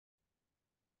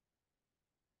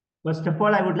First of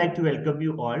all, I would like to welcome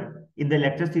you all in the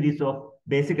lecture series of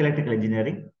Basic Electrical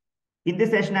Engineering. In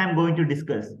this session, I am going to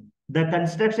discuss the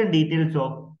construction details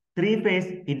of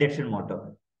three-phase induction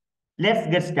motor. Let's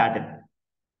get started.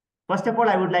 First of all,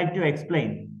 I would like to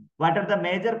explain what are the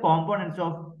major components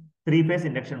of three-phase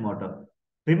induction motor.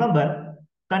 Remember,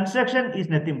 construction is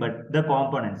nothing but the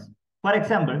components. For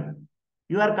example,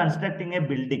 you are constructing a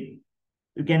building.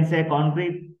 You can say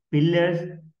concrete,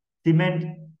 pillars,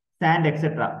 cement, sand,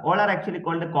 etc. All are actually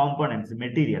called the components,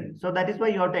 material. So that is why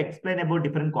you have to explain about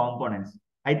different components.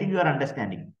 I think you are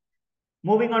understanding.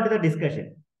 Moving on to the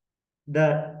discussion.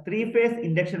 The three-phase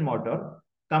induction motor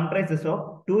comprises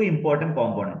of two important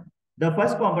components. The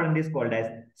first component is called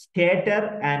as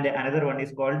stator and another one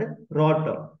is called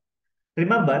rotor.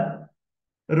 Remember,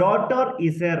 rotor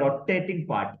is a rotating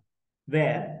part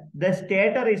where the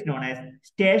stator is known as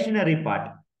stationary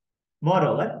part.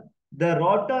 Moreover, the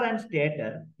rotor and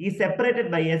stator is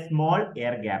separated by a small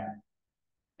air gap.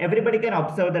 Everybody can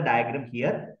observe the diagram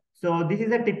here. So this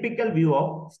is a typical view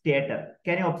of stator.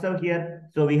 Can you observe here?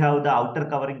 So we have the outer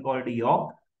covering called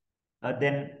yoke.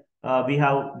 Then we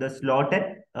have the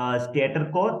slotted stator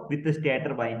core with the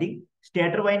stator winding.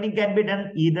 Stator winding can be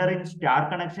done either in star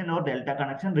connection or delta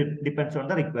connection, depends on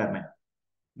the requirement.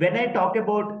 When I talk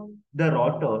about the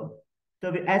rotor, so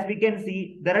as we can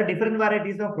see, there are different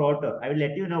varieties of rotor. I will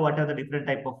let you know what are the different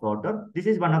type of rotor. This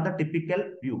is one of the typical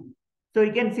view. So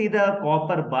you can see the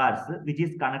copper bars, which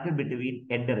is connected between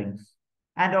end rings.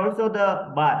 And also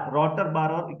the bar, rotor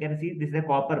bar, or you can see this is a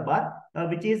copper bar,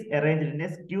 which is arranged in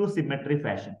a skew symmetry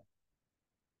fashion.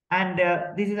 And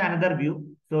this is another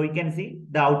view. So you can see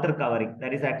the outer covering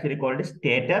that is actually called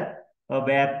stator,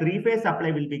 where three-phase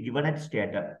supply will be given at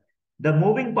stator. The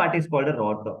moving part is called a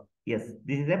rotor. Yes,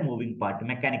 this is a moving part,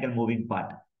 mechanical moving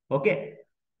part. Okay.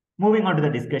 Moving on to the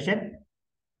discussion.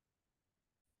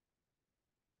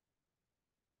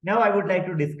 Now I would like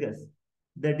to discuss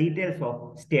the details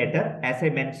of stator. As I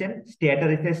mentioned,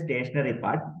 stator is a stationary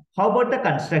part. How about the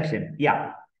construction?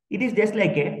 Yeah, it is just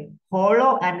like a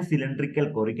hollow and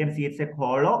cylindrical core. You can see it's a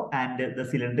hollow and the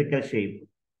cylindrical shape.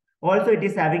 Also, it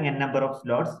is having a number of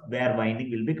slots where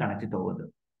winding will be connected over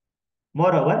them.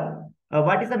 Moreover,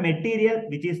 what is the material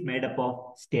which is made up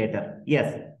of stator?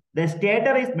 Yes, the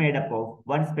stator is made up of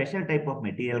one special type of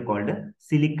material called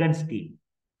silicon steel.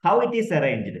 How it is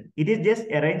arranged? It is just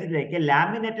arranged like a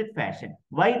laminated fashion.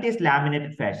 Why it is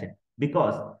laminated fashion?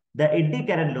 Because the eddy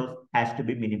current loss has to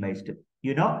be minimized.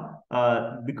 You know,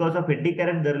 because of eddy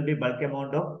current, there will be bulk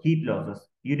amount of heat losses.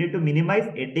 You need to minimize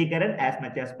eddy current as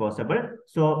much as possible.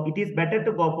 So it is better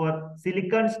to go for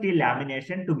silicon steel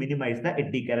lamination to minimize the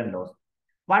eddy current loss.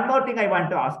 One more thing I want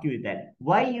to ask you is that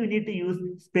why you need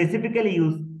to specifically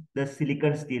use the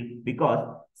silicon steel? Because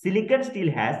silicon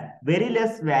steel has very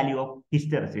less value of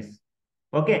hysteresis.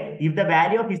 Okay, if the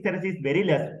value of hysteresis is very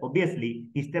less, obviously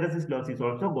hysteresis loss is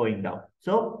also going down.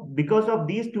 So because of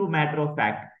these two matter of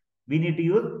fact, we need to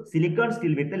use silicon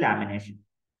steel with the lamination.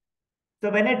 So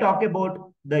when I talk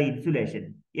about the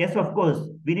insulation, yes, of course,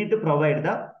 we need to provide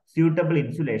the suitable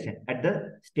insulation at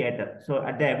the stator. So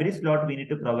at the every slot, we need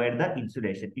to provide the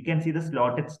insulation. You can see the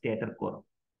slotted stator core.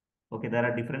 Okay, there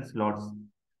are different slots.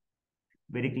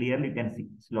 Very clearly, you can see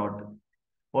slot.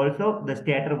 Also, the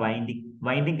stator winding.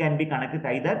 Winding can be connected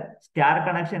either star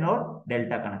connection or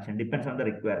delta connection, depends on the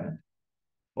requirement.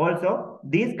 Also,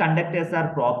 these conductors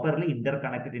are properly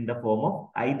interconnected in the form of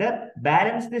either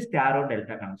balanced star or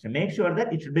delta connection. Make sure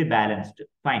that it should be balanced.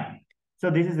 Fine. So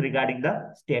this is regarding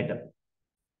the stator.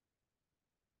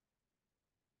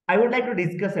 I would like to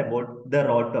discuss about the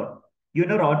rotor. You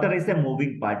know, rotor is a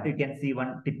moving part. You can see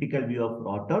one typical view of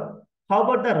rotor. How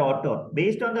about the rotor?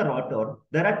 Based on the rotor,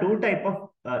 there are two types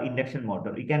of induction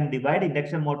motor. You can divide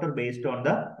induction motor based on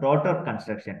the rotor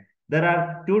construction. There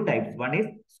are two types. One is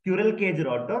squirrel cage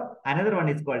rotor. Another one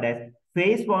is called as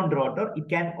face wound rotor. You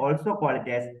can also call it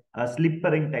as a slip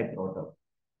ring type rotor.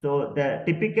 So the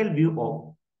typical view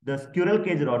of the squirrel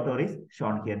cage rotor is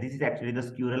shown here. This is actually the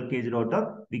squirrel cage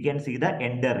rotor. We can see the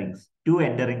end rings. Two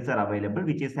end rings are available,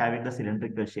 which is having the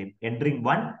cylindrical shape. End ring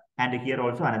 1 and here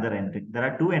also another end ring. There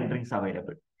are two end rings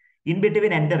available. In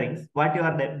between end rings, what you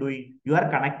are doing? You are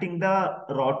connecting the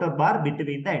rotor bar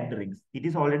between the end rings. It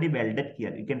is already welded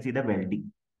here. You can see the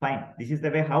welding. Fine. This is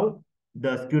the way how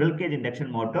the squirrel cage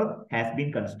induction motor has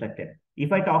been constructed.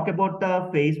 If I talk about the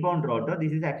face wound rotor,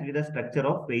 this is actually the structure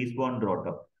of face wound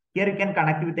rotor. Here you can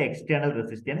connect with the external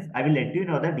resistance. I will let you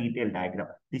know the detailed diagram.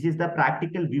 This is the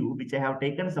practical view which I have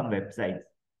taken some websites.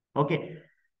 Okay.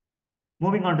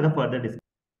 Moving on to the further discussion.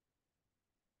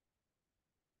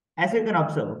 As you can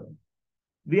observe,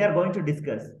 we are going to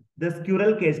discuss the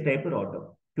squirrel cage type rotor.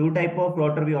 Two type of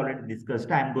rotor we already discussed.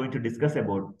 I am going to discuss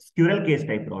about squirrel cage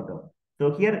type rotor.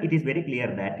 So here it is very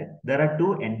clear that there are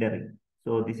two entering.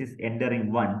 So this is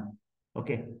entering one.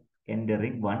 Okay,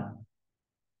 entering one.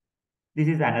 This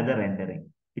is another entering.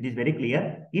 It is very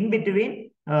clear. In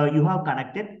between, you have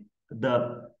connected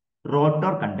the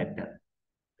rotor conductor.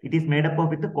 It is made up of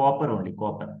with the copper only,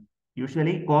 copper.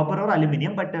 Usually copper or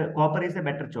aluminum, but copper is a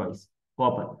better choice.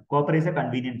 Copper is a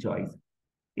convenient choice.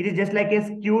 It is just like a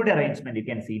skewed arrangement you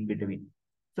can see in between.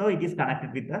 So it is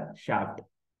connected with the shaft.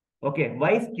 Okay,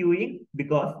 why skewing?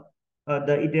 Because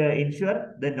it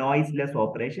ensure the noiseless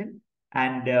operation,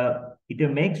 and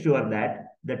it makes sure that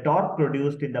the torque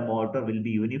produced in the motor will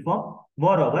be uniform.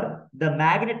 Moreover, the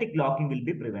magnetic locking will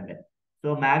be prevented.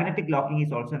 So magnetic locking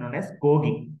is also known as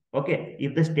cogging. Okay,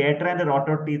 if the stator and the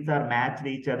rotor teeth are matched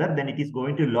each other, then it is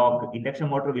going to lock. Induction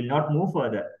motor will not move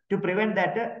further. To prevent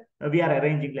that, we are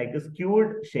arranging like a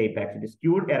skewed shape, actually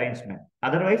skewed arrangement.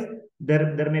 Otherwise,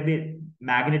 there may be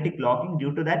magnetic locking.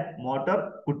 Due to that,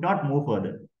 motor could not move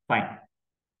further. Fine.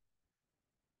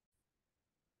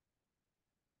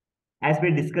 As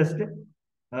we discussed,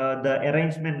 the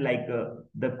arrangement like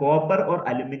the copper or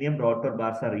aluminum rotor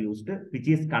bars are used, which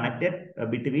is connected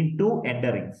between two end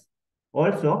rings.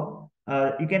 Also,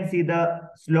 you can see the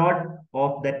slot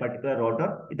of that particular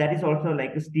rotor. That is also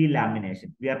like a steel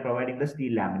lamination. We are providing the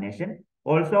steel lamination.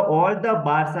 Also, all the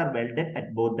bars are welded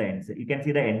at both the ends. You can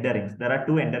see the end rings. There are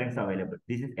two end rings available.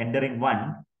 This is end ring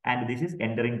 1 and this is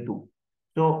end ring 2.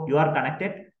 So you are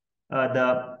connected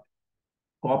the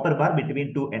copper bar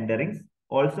between two end rings.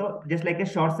 Also, just like a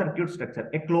short circuit structure,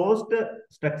 a closed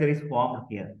structure is formed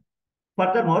here.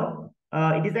 Furthermore,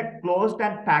 it is a closed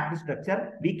and packed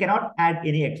structure. We cannot add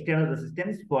any external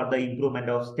resistance for the improvement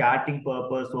of starting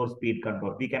purpose or speed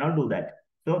control. We cannot do that.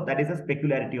 So that is a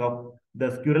peculiarity of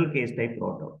the squirrel cage type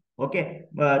rotor. Okay,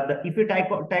 if you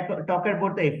talk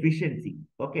about the efficiency,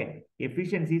 okay,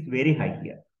 efficiency is very high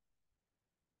here.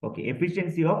 Okay,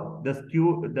 efficiency of the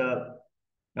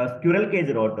squirrel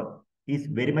cage rotor is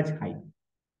very much high.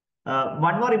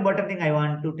 One more important thing I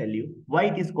want to tell you, why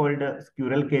it is called a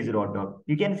squirrel cage rotor.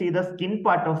 You can see the skin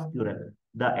part of squirrel,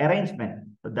 the arrangement,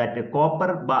 that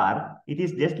copper bar, it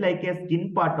is just like a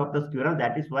skin part of the squirrel.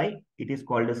 That is why it is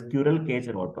called a squirrel cage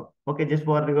rotor. Okay, just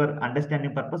for your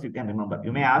understanding purpose, you can remember.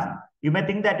 You may ask, you may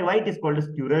think that why it is called a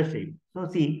squirrel shape. So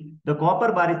see, the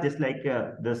copper bar is just like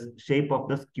the shape of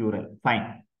the squirrel.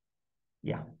 Fine.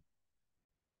 Yeah.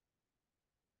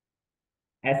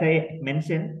 As I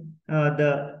mentioned,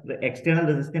 the external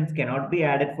resistance cannot be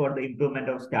added for the improvement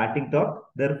of starting torque.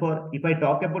 Therefore, if I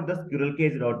talk about the squirrel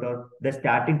cage rotor, the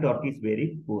starting torque is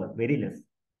very poor, very less.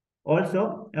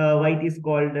 Also, why it is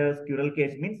called squirrel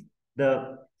cage means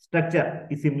the structure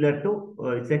is similar to,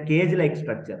 it's a cage-like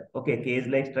structure. Okay,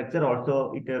 cage-like structure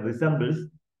also, it resembles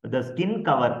the skin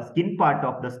part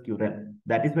of the squirrel.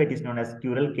 That is why it is known as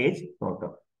squirrel cage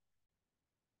rotor.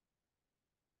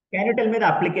 Can you tell me the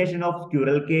application of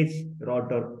squirrel cage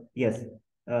rotor? Yes,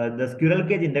 the squirrel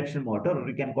cage induction motor,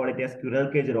 we can call it as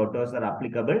squirrel cage rotors, are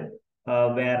applicable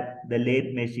where the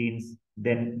lathe machines,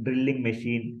 then drilling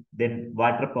machine, then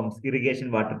water pumps,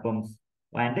 irrigation water pumps,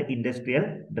 and the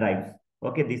industrial drives.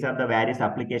 Okay, these are the various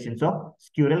applications of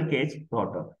squirrel cage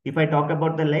rotor. If I talk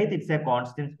about the lathe, it's a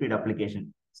constant speed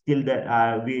application. Still,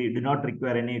 we do not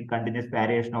require any continuous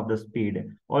variation of the speed.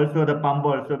 Also, the pump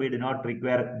also we do not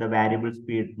require the variable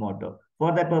speed motor.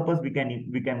 For that purpose, we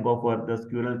can go for the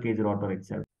squirrel cage rotor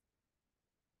itself.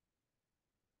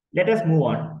 Let us move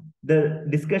on the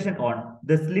discussion on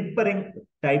the slip-ring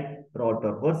type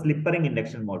rotor or slip-ring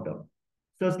induction motor.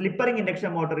 So slip-ring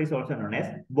induction motor is also known as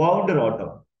wound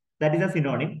rotor. That is a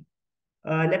synonym.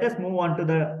 Let us move on to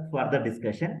the further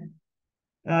discussion.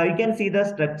 You can see the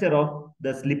structure of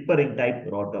the slipper ring type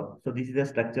rotor. So this is the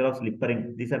structure of slipper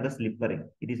ring. These are the slipper ring.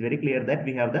 It is very clear that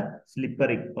we have the slipper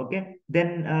ring. Okay.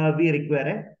 Then we require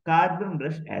a carbon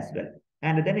brush as well.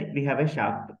 And then we have a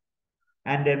shaft.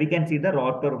 And we can see the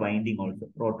rotor winding also,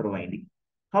 rotor winding.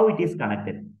 How it is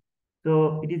connected.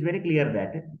 So it is very clear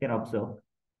that you can observe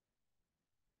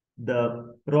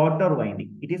the rotor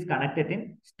winding. It is connected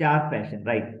in star fashion,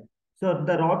 right? So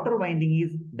the rotor winding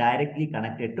is directly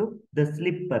connected to the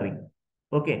slipper ring.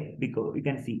 Okay, because you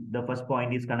can see the first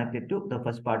point is connected to the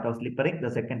first part of slipper ring,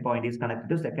 the second point is connected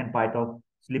to second part of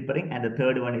slipper ring, and the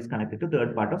third one is connected to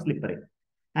third part of slipper ring.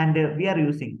 And we are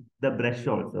using the brush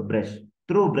also, brush.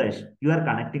 Through brush, you are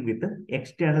connecting with the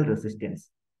external resistance.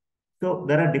 So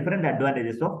there are different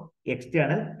advantages of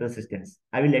external resistance.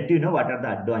 I will let you know what are the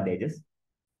advantages.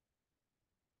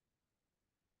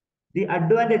 The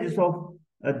advantages of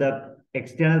the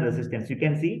external resistance, you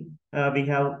can see we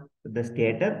have the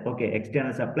stator, okay,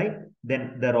 external supply.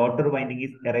 Then the rotor winding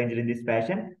is arranged in this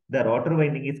fashion. The rotor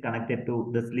winding is connected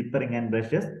to the slip ring and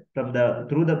brushes. Through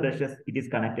the brushes, it is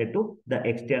connected to the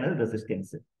external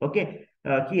resistance. Okay.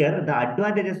 Here, the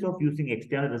advantages of using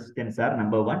external resistance are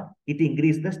number one, it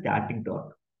increases the starting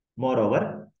torque.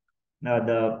 Moreover,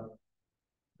 the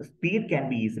speed can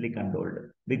be easily controlled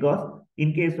because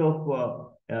in case of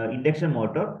induction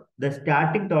motor, the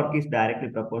starting torque is directly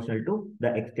proportional to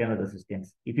the external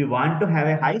resistance. If you want to have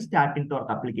a high starting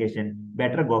torque application,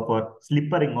 better go for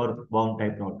slipper ring or wound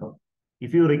type rotor.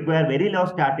 If you require very low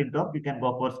starting torque, you can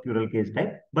go for squirrel cage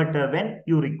type. But when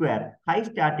you require high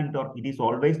starting torque, it is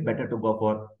always better to go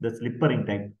for the slipper ring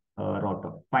type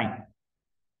rotor. Fine.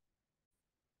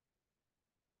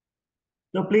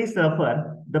 So please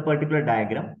refer the particular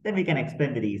diagram, then we can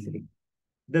explain very easily.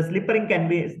 The slip ring can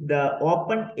be the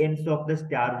open ends of the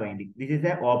star winding. This is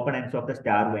the open ends of the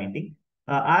star winding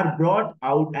are brought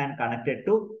out and connected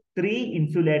to three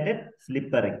insulated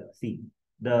slipper rings. See,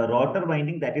 the rotor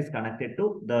winding that is connected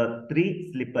to the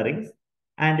three slipper rings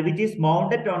and which is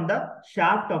mounted on the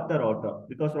shaft of the rotor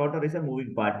because rotor is a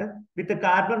moving part with the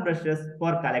carbon brushes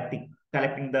for collecting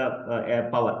the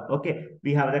power. Okay,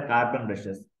 we have the carbon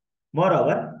brushes.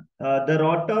 Moreover, the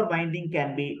rotor winding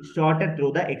can be shorted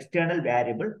through the external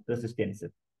variable resistance.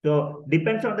 So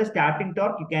depends on the starting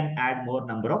torque, you can add more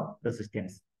number of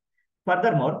resistance.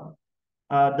 Furthermore,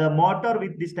 the motor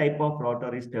with this type of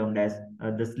rotor is termed as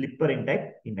the slipper ring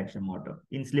type induction motor.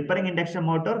 In slipper ring induction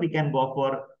motor, we can go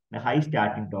for a high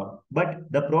starting torque. But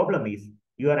the problem is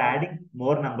you are adding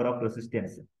more number of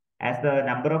resistance. As the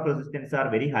number of resistance are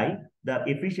very high, the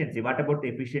efficiency, what about the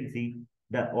efficiency?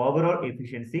 The overall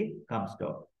efficiency comes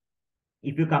down.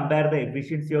 If you compare the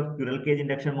efficiency of squirrel cage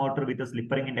induction motor with the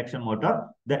slipper ring induction motor,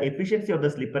 the efficiency of the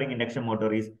slipper ring induction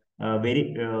motor is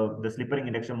very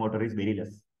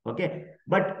less. Okay,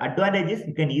 but advantage is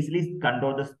you can easily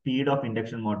control the speed of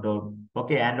induction motor.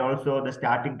 Okay, and also the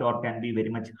starting torque can be very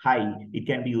much high. It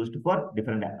can be used for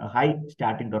different high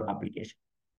starting torque application.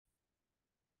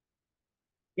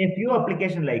 A few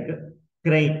application like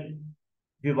crane.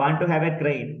 If you want to have a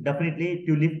crane, definitely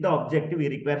to lift the object, we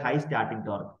require high starting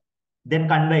torque. Then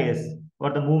conveyors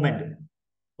for the movement.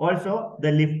 Also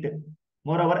the lift.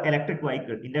 Moreover, electric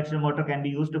vehicle. Induction motor can be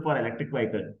used for electric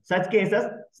vehicle. Such cases,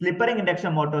 slipper ring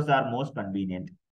induction motors are most convenient.